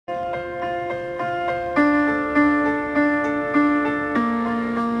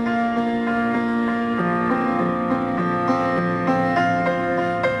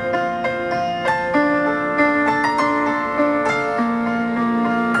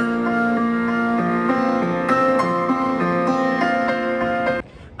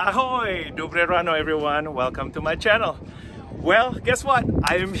Dobre rano, everyone. Welcome to my channel. Well, guess what?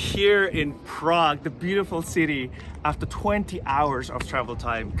 I am here in Prague, the beautiful city, after 20 hours of travel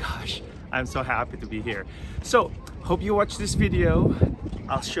time. Gosh, I'm so happy to be here. So, hope you watch this video.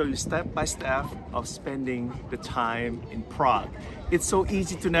 I'll show you step by step of spending the time in Prague. It's so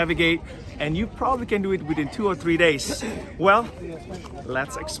easy to navigate and you probably can do it within 2 or 3 days. Well,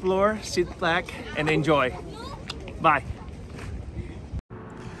 let's explore, sit back and enjoy. Bye.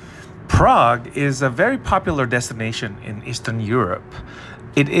 Prague is a very popular destination in Eastern Europe.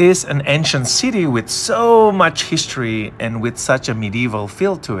 It is an ancient city with so much history and with such a medieval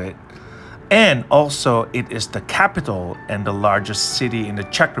feel to it. And also it is the capital and the largest city in the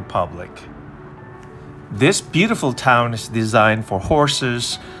Czech Republic. This beautiful town is designed for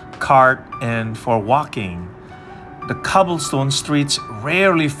horses, cart, and for walking. The cobblestone streets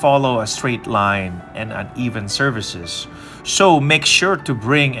rarely follow a straight line and uneven surfaces. So make sure to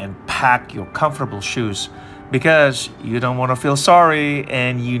bring and pack your comfortable shoes because you don't want to feel sorry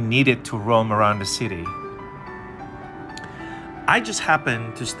and you need it to roam around the city. I just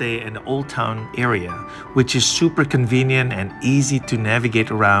happened to stay in the Old Town area, which is super convenient and easy to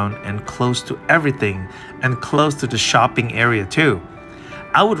navigate around and close to everything and close to the shopping area too.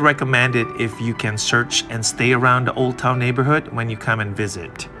 I would recommend it if you can search and stay around the Old Town neighborhood when you come and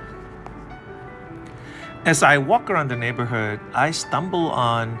visit. As I walk around the neighborhood, I stumble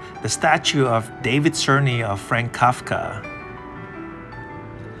on the statue of David Cerny of Franz Kafka.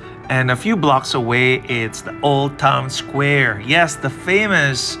 And a few blocks away, it's the Old Town Square. Yes, the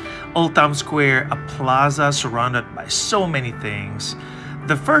famous Old Town Square, a plaza surrounded by so many things.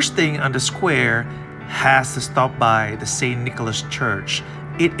 The first thing on the square has to stop by the St. Nicholas Church.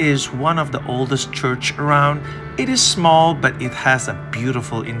 It is one of the oldest church around. It is small, but it has a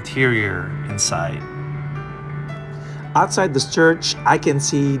beautiful interior inside. Outside the church, I can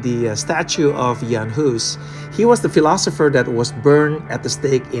see the statue of Johannes. He was the philosopher that was burned at the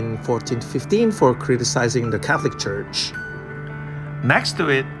stake in 1415 for criticizing the Catholic Church. Next to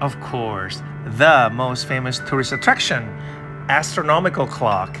it, of course, the most famous tourist attraction, Astronomical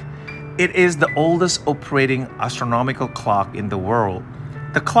clock. It is the oldest operating astronomical clock in the world.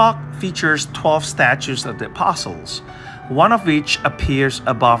 The clock features 12 statues of the apostles, one of which appears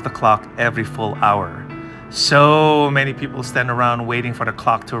above the clock every full hour. So many people stand around waiting for the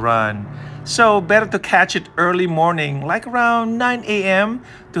clock to run. So better to catch it early morning, like around 9 a.m.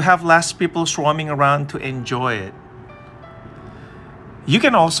 to have less people swarming around to enjoy it. You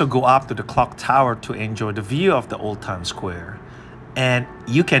can also go up to the clock tower to enjoy the view of the Old Town Square. And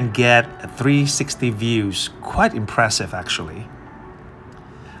you can get 360 views, quite impressive actually.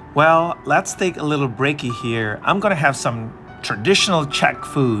 Well, let's take a little breaky here. I'm gonna have some traditional Czech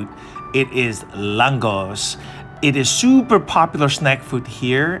food. It is LANGOS. It is super popular snack food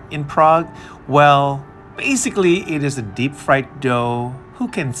here in Prague. Well, basically it is a deep fried dough. Who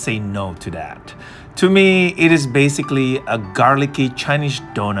can say no to that? To me, it is basically a garlicky Chinese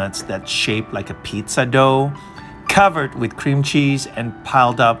donuts that's shaped like a pizza dough, covered with cream cheese and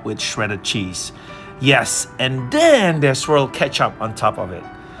piled up with shredded cheese. Yes, and then there's swirled ketchup on top of it.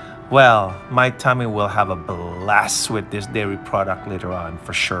 Well, my tummy will have a blast with this dairy product later on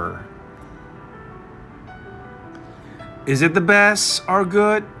for sure. Is it the best or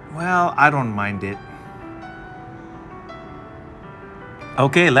good? Well, I don't mind it.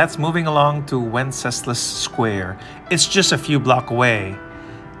 Okay, let's moving along to Wenceslas Square. It's just a few blocks away.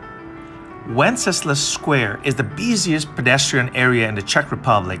 Wenceslas Square is the busiest pedestrian area in the Czech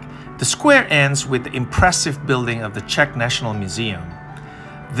Republic. The square ends with the impressive building of the Czech National Museum.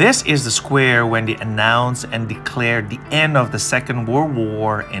 This is the square when they announced and declared the end of the Second World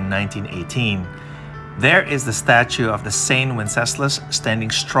War in 1918. There is the statue of the Saint Wenceslas standing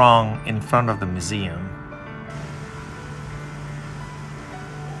strong in front of the museum.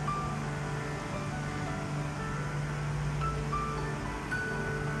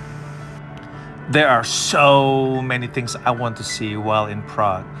 There are so many things I want to see while in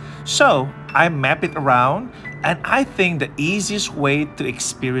Prague. So I map it around and I think the easiest way to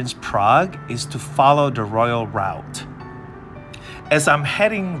experience Prague is to follow the royal route. As I'm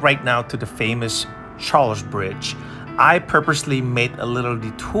heading right now to the famous Charles Bridge, I purposely made a little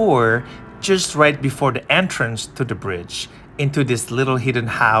detour just right before the entrance to the bridge into this little hidden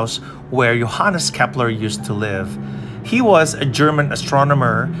house where Johannes Kepler used to live. He was a German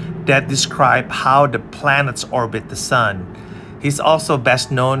astronomer that described how the planets orbit the sun. He's also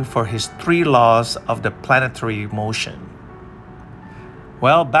best known for his 3 laws of the planetary motion.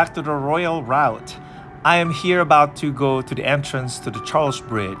 Well, back to the royal route. I am here about to go to the entrance to the Charles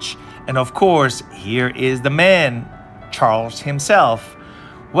Bridge. And of course, here is the man, Charles himself.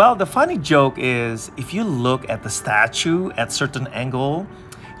 Well, the funny joke is if you look at the statue at certain angle,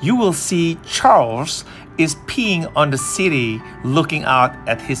 you will see Charles is peeing on the city looking out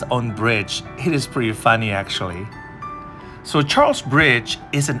at his own bridge. It is pretty funny actually. So Charles Bridge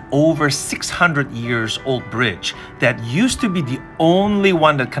is an over 600 years old bridge that used to be the only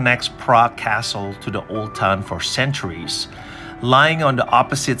one that connects Prague Castle to the old town for centuries, lying on the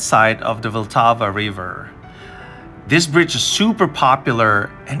opposite side of the Vltava River. This bridge is super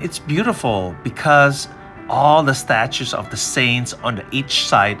popular and it's beautiful because all the statues of the saints on each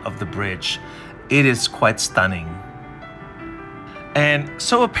side of the bridge. It is quite stunning. And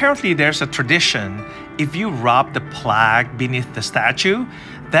so apparently there's a tradition, if you rub the plaque beneath the statue,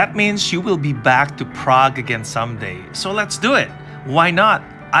 that means you will be back to Prague again someday. So let's do it. Why not?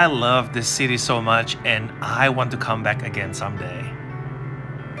 I love this city so much and I want to come back again someday.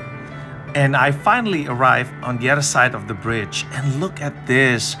 And I finally arrived on the other side of the bridge and look at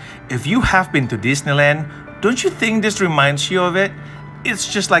this. If you have been to Disneyland, don't you think this reminds you of it?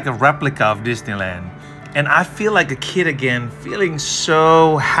 It's just like a replica of Disneyland. And I feel like a kid again, feeling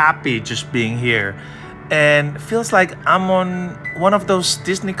so happy just being here. And feels like I'm on one of those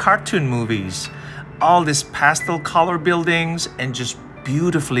Disney cartoon movies. All these pastel color buildings and just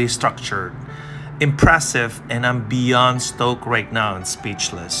beautifully structured. Impressive, and I'm beyond stoked right now and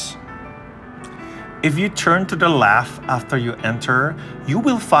speechless. If you turn to the left after you enter, you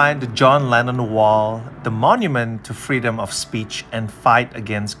will find the John Lennon Wall, the monument to freedom of speech and fight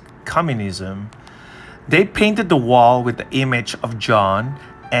against communism. They painted the wall with the image of John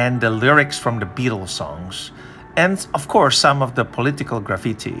and the lyrics from the Beatles songs, and of course some of the political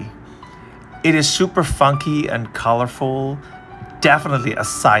graffiti. It is super funky and colorful, definitely a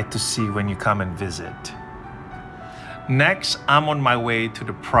sight to see when you come and visit. Next, I'm on my way to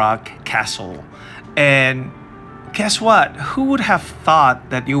the Prague Castle. And guess what? Who would have thought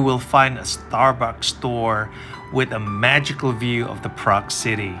that you will find a Starbucks store with a magical view of the Prague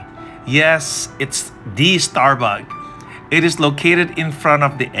city? Yes, it's the Starbucks. It is located in front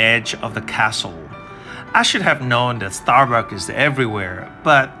of the edge of the castle. I should have known that Starbucks is everywhere,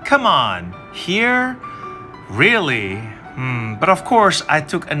 but come on, here? Really? But of course, I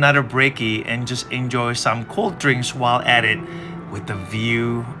took another breakie and just enjoy some cold drinks while at it with the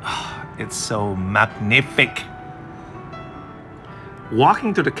view. It's so magnific.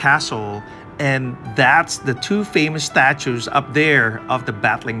 Walking to the castle, and that's the two famous statues up there of the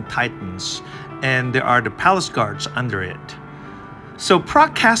battling titans, and there are the palace guards under it. So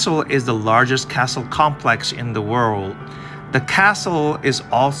Prague Castle is the largest castle complex in the world. The castle is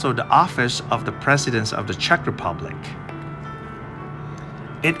also the office of the president of the Czech Republic.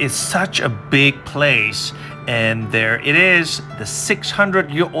 It is such a big place, and there it is, the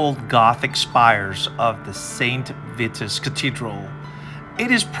 600-year-old Gothic spires of the St. Vitus Cathedral.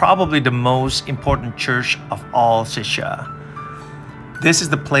 It is probably the most important church of all Czechia. This is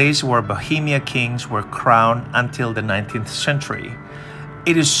the place where Bohemia kings were crowned until the 19th century.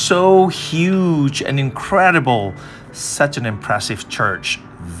 It is so huge and incredible, such an impressive church,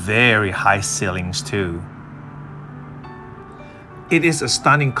 very high ceilings too. It is a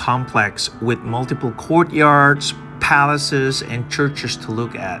stunning complex with multiple courtyards, palaces, and churches to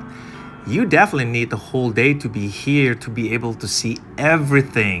look at. You definitely need the whole day to be here to be able to see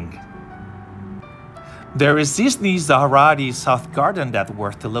everything. There is Disney Zahrady South Garden that's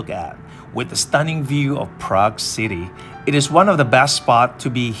worth to look at, with a stunning view of Prague City. It is one of the best spots to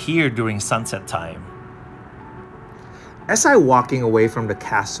be here during sunset time. As I'm walking away from the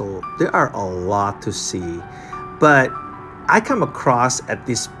castle, there are a lot to see, but I come across at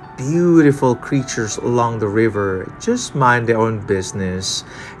these beautiful creatures along the river, just mind their own business,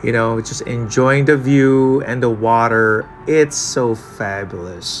 just enjoying the view and the water. It's so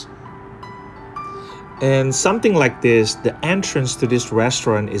fabulous. And something like this, the entrance to this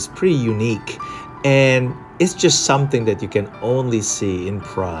restaurant is pretty unique, and it's just something that you can only see in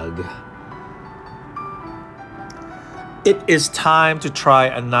Prague. It is time to try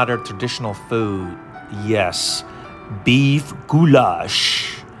another traditional food. Yes, beef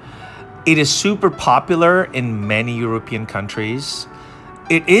goulash. It is super popular in many European countries.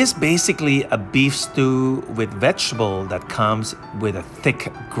 It is basically a beef stew with vegetable that comes with a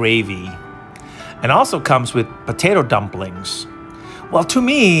thick gravy, and also comes with potato dumplings. Well, to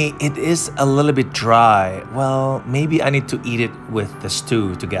me, it is a little bit dry. Well, maybe I need to eat it with the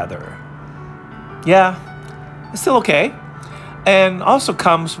stew together. Yeah, it's still okay. And also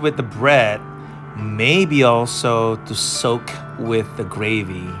comes with the bread, maybe also to soak with the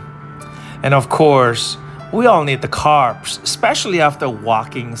gravy. And of course, we all need the carbs, especially after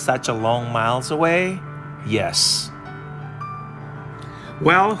walking such a long miles away. Yes.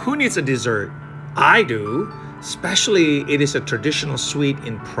 Well, who needs a dessert? I do. Especially, it is a traditional sweet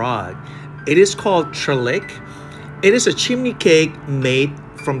in Prague. It is called trellik. It is a chimney cake made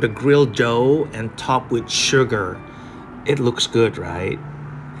from the grilled dough and topped with sugar. It looks good, right?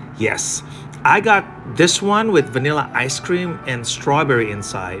 Yes, I got this one with vanilla ice cream and strawberry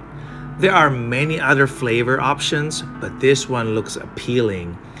inside. There are many other flavor options, but this one looks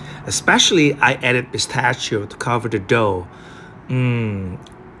appealing. Especially, I added pistachio to cover the dough.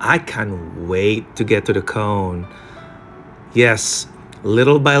 I can't wait to get to the cone. Yes,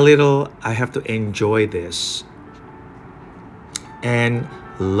 little by little, I have to enjoy this. And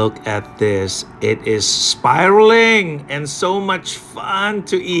look at this. It is spiraling and so much fun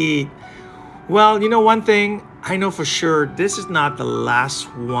to eat. Well, you know one thing, I know for sure this is not the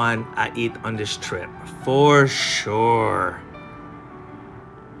last one I eat on this trip. For sure.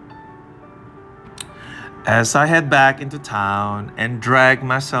 As I head back into town and drag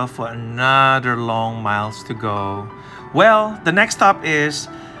myself for another long miles to go, well, the next stop is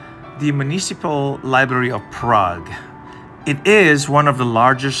the Municipal Library of Prague. It is one of the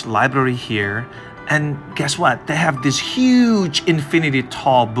largest library here, and guess what? They have this huge infinity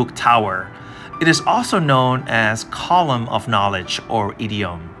tall book tower. It is also known as Column of Knowledge or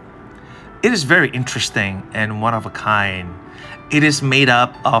idiom. It is very interesting and one of a kind. It is made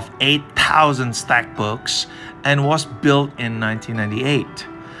up of 8,000 stacked books and was built in 1998.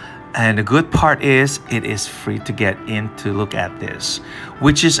 And the good part is it is free to get in to look at this,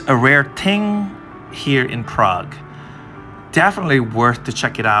 which is a rare thing here in Prague. Definitely worth to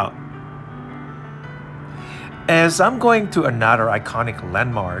check it out. As I'm going to another iconic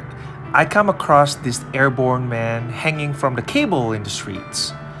landmark, I come across this airborne man hanging from the cable in the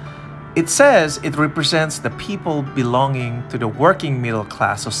streets. It says it represents the people belonging to the working middle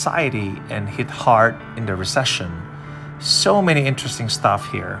class society and hit hard in the recession. So many interesting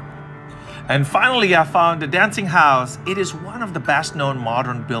stuff here. And finally, I found the dancing house. It is one of the best known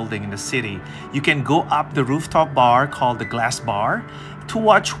modern buildings in the city. You can go up the rooftop bar called the Glass Bar to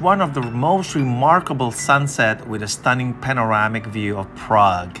watch one of the most remarkable sunset with a stunning panoramic view of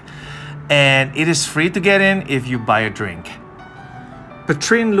Prague. And it is free to get in if you buy a drink.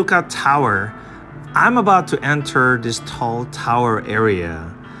 Petrin Lookout Tower. I'm about to enter this tall tower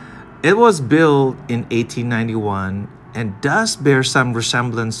area. It was built in 1891 and does bear some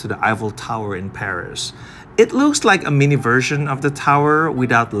resemblance to the Eiffel Tower in Paris. It looks like a mini version of the tower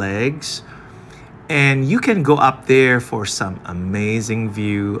without legs, and you can go up there for some amazing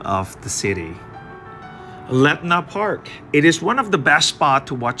view of the city. Letna Park. It is one of the best spots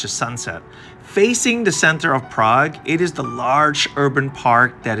to watch a sunset. Facing the center of Prague, it is the large urban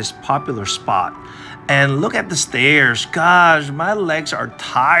park that is a popular spot. And look at the stairs. Gosh, my legs are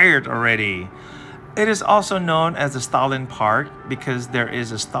tired already. It is also known as the Stalin Park because there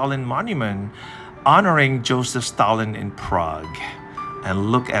is a Stalin monument honoring Joseph Stalin in Prague. And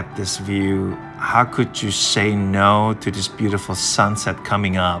look at this view. How could you say no to this beautiful sunset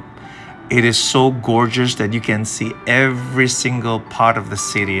coming up? It is so gorgeous that you can see every single part of the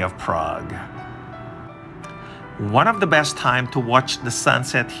city of Prague. One of the best times to watch the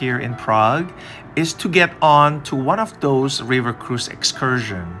sunset here in Prague is to get on to one of those river cruise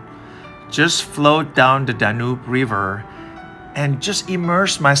excursions. Just float down the Danube River and just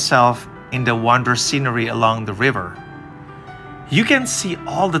immerse myself in the wondrous scenery along the river. You can see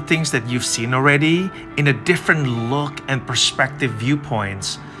all the things that you've seen already in a different look and perspective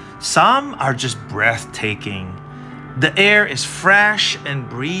viewpoints. Some are just breathtaking. The air is fresh and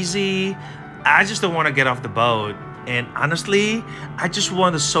breezy. I just don't want to get off the boat. And honestly, I just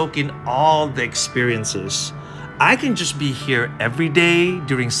want to soak in all the experiences. I can just be here every day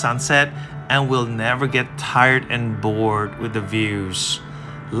during sunset and will never get tired and bored with the views.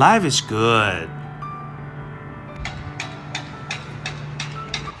 Life is good.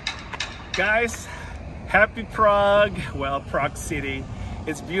 Guys, happy Prague. Well, Prague City.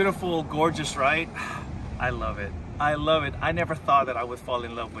 It's beautiful, gorgeous, right? I love it. I love it. I never thought that I would fall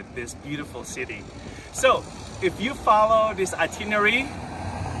in love with this beautiful city. So, if you follow this itinerary,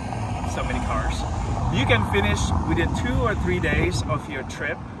 so many cars, you can finish within 2 or 3 days of your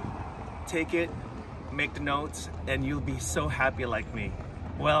trip. Take it, make the notes, and you'll be so happy like me.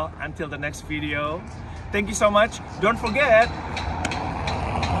 Well, until the next video, thank you so much. Don't forget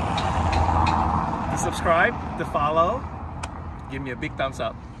to subscribe, to follow, give me a big thumbs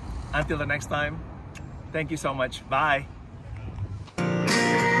up. Until the next time, thank you so much. Bye.